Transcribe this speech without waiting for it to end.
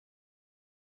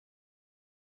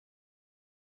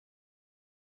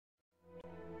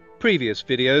Previous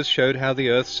videos showed how the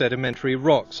Earth's sedimentary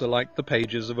rocks are like the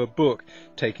pages of a book,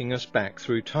 taking us back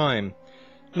through time.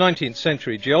 19th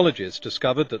century geologists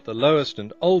discovered that the lowest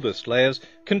and oldest layers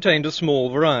contained a small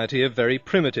variety of very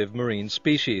primitive marine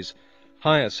species.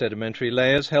 Higher sedimentary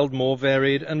layers held more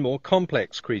varied and more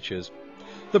complex creatures.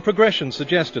 The progression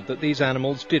suggested that these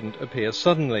animals didn't appear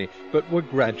suddenly, but were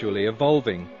gradually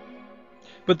evolving.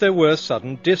 But there were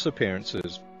sudden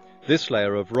disappearances. This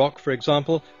layer of rock, for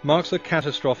example, marks a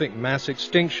catastrophic mass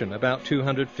extinction about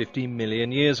 250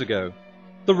 million years ago.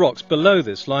 The rocks below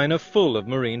this line are full of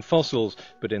marine fossils,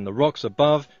 but in the rocks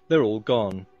above, they're all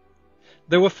gone.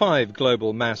 There were 5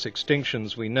 global mass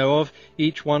extinctions we know of,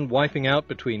 each one wiping out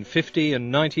between 50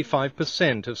 and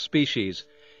 95% of species.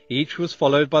 Each was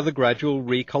followed by the gradual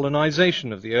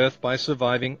recolonization of the Earth by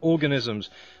surviving organisms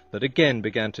that again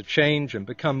began to change and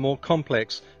become more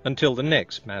complex until the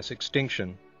next mass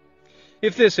extinction.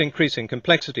 If this increasing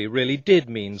complexity really did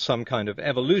mean some kind of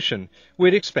evolution,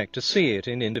 we'd expect to see it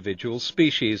in individual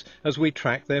species as we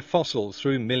track their fossils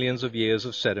through millions of years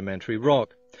of sedimentary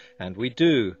rock. And we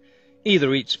do.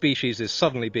 Either each species is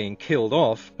suddenly being killed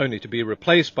off, only to be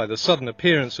replaced by the sudden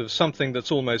appearance of something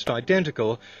that's almost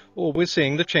identical, or we're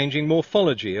seeing the changing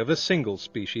morphology of a single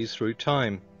species through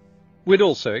time. We'd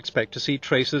also expect to see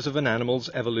traces of an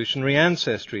animal's evolutionary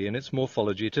ancestry in its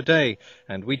morphology today,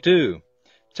 and we do.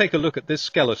 Take a look at this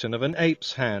skeleton of an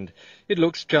ape's hand. It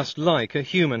looks just like a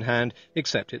human hand,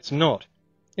 except it's not.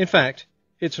 In fact,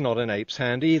 it's not an ape's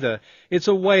hand either. It's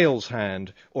a whale's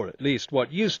hand, or at least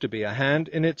what used to be a hand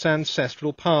in its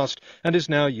ancestral past, and is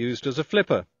now used as a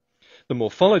flipper. The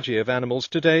morphology of animals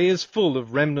today is full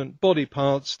of remnant body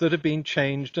parts that have been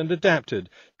changed and adapted,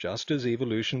 just as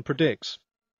evolution predicts.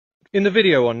 In the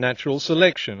video on natural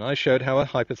selection, I showed how a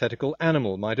hypothetical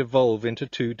animal might evolve into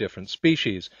 2 different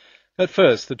species. At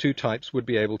first, the 2 types would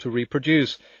be able to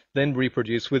reproduce, then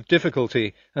reproduce with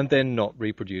difficulty, and then not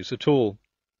reproduce at all.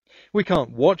 We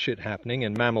can't watch it happening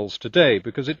in mammals today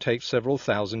because it takes several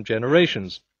thousand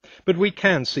generations, but we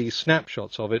can see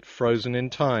snapshots of it frozen in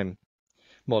time.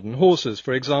 Modern horses,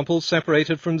 for example,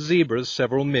 separated from zebras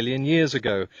several million years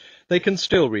ago. They can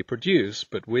still reproduce,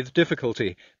 but with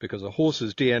difficulty, because a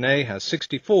horse's DNA has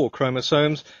 64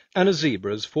 chromosomes and a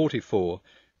zebra's 44.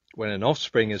 When an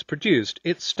offspring is produced,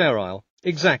 it's sterile,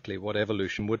 exactly what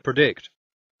evolution would predict.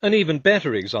 An even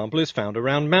better example is found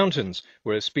around mountains,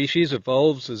 where a species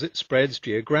evolves as it spreads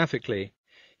geographically.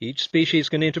 Each species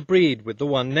can interbreed with the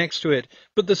one next to it,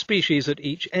 but the species at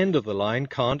each end of the line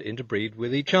can't interbreed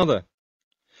with each other.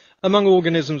 Among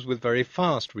organisms with very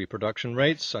fast reproduction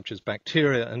rates, such as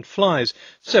bacteria and flies,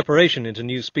 separation into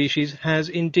new species has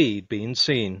indeed been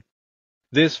seen.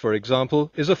 This, for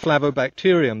example, is a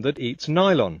flavobacterium that eats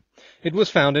nylon. It was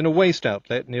found in a waste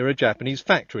outlet near a Japanese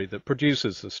factory that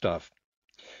produces the stuff.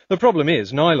 The problem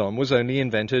is nylon was only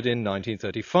invented in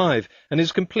 1935 and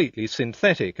is completely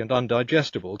synthetic and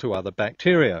undigestible to other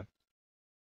bacteria.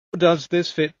 Does this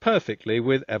fit perfectly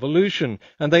with evolution,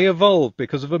 and they evolved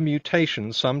because of a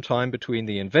mutation sometime between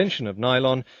the invention of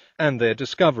nylon and their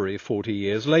discovery 40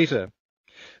 years later?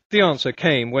 The answer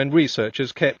came when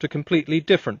researchers kept a completely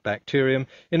different bacterium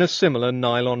in a similar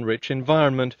nylon-rich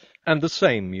environment, and the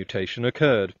same mutation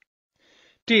occurred.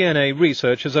 DNA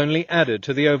research has only added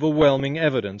to the overwhelming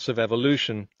evidence of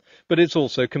evolution, but it's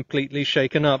also completely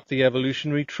shaken up the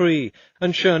evolutionary tree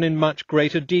and shown in much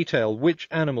greater detail which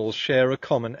animals share a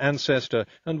common ancestor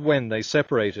and when they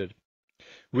separated.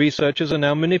 Researchers are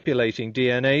now manipulating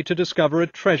DNA to discover a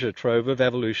treasure trove of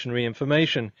evolutionary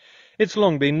information. It's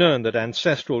long been known that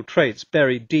ancestral traits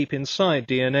buried deep inside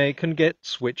DNA can get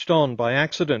switched on by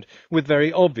accident with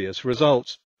very obvious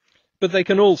results. But they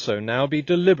can also now be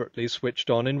deliberately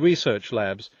switched on in research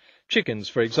labs. Chickens,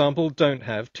 for example, don't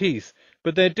have teeth,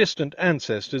 but their distant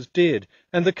ancestors did,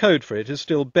 and the code for it is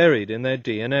still buried in their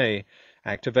DNA.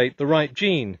 Activate the right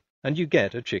gene, and you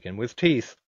get a chicken with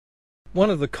teeth. One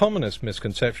of the commonest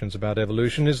misconceptions about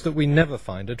evolution is that we never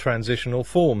find a transitional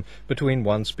form between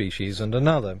one species and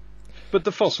another. But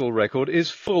the fossil record is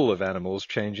full of animals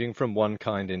changing from one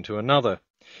kind into another.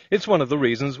 It's one of the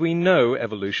reasons we know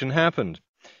evolution happened.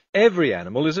 Every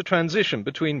animal is a transition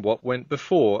between what went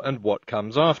before and what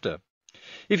comes after.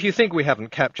 If you think we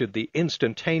haven't captured the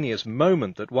instantaneous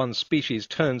moment that one species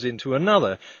turns into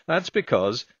another, that's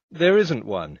because there isn't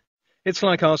one. It's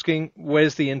like asking,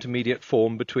 where's the intermediate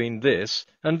form between this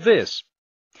and this?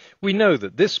 We know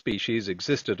that this species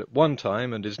existed at one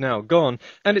time and is now gone,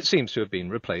 and it seems to have been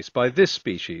replaced by this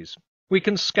species. We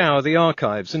can scour the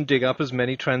archives and dig up as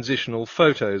many transitional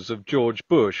photos of George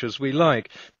Bush as we like,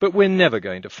 but we're never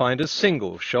going to find a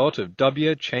single shot of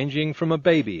W changing from a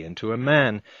baby into a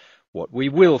man. What we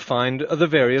will find are the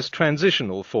various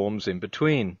transitional forms in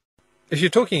between. If you're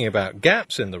talking about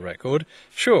gaps in the record,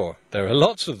 sure, there are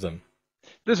lots of them.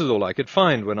 This is all I could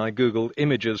find when I googled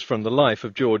images from the life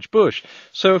of George Bush,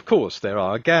 so of course there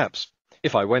are gaps.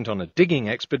 If I went on a digging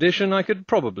expedition, I could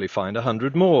probably find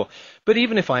 100 more, but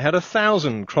even if I had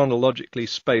 1,000 chronologically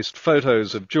spaced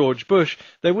photos of George Bush,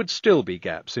 there would still be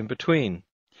gaps in between.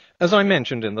 As I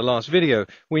mentioned in the last video,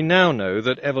 we now know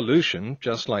that evolution,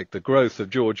 just like the growth of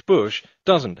George Bush,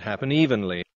 doesn't happen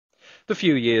evenly. The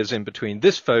few years in between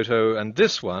this photo and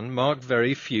this one mark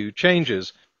very few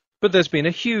changes, but there's been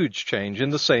a huge change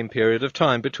in the same period of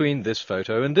time between this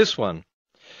photo and this one.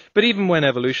 But even when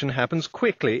evolution happens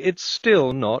quickly, it's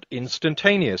still not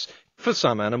instantaneous. For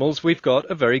some animals, we've got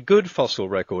a very good fossil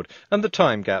record, and the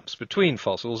time gaps between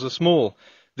fossils are small.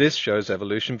 This shows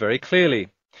evolution very clearly.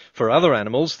 For other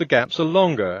animals, the gaps are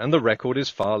longer, and the record is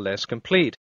far less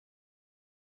complete.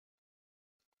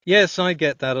 Yes, I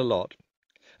get that a lot.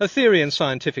 A theory in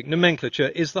scientific nomenclature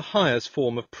is the highest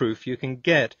form of proof you can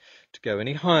get. To go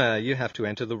any higher, you have to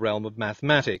enter the realm of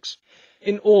mathematics.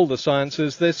 In all the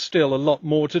sciences, there's still a lot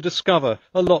more to discover,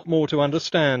 a lot more to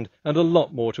understand, and a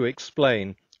lot more to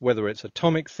explain, whether it's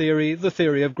atomic theory, the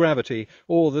theory of gravity,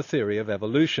 or the theory of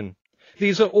evolution.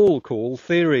 These are all called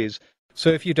theories. So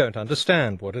if you don't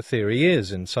understand what a theory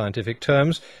is in scientific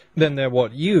terms, then they're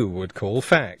what you would call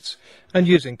facts. And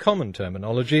using common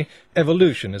terminology,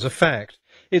 evolution is a fact.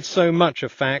 It's so much a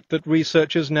fact that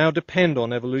researchers now depend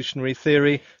on evolutionary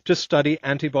theory to study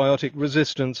antibiotic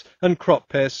resistance and crop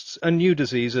pests and new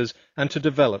diseases and to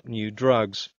develop new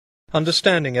drugs.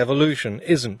 Understanding evolution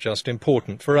isn't just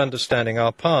important for understanding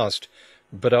our past,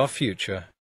 but our future.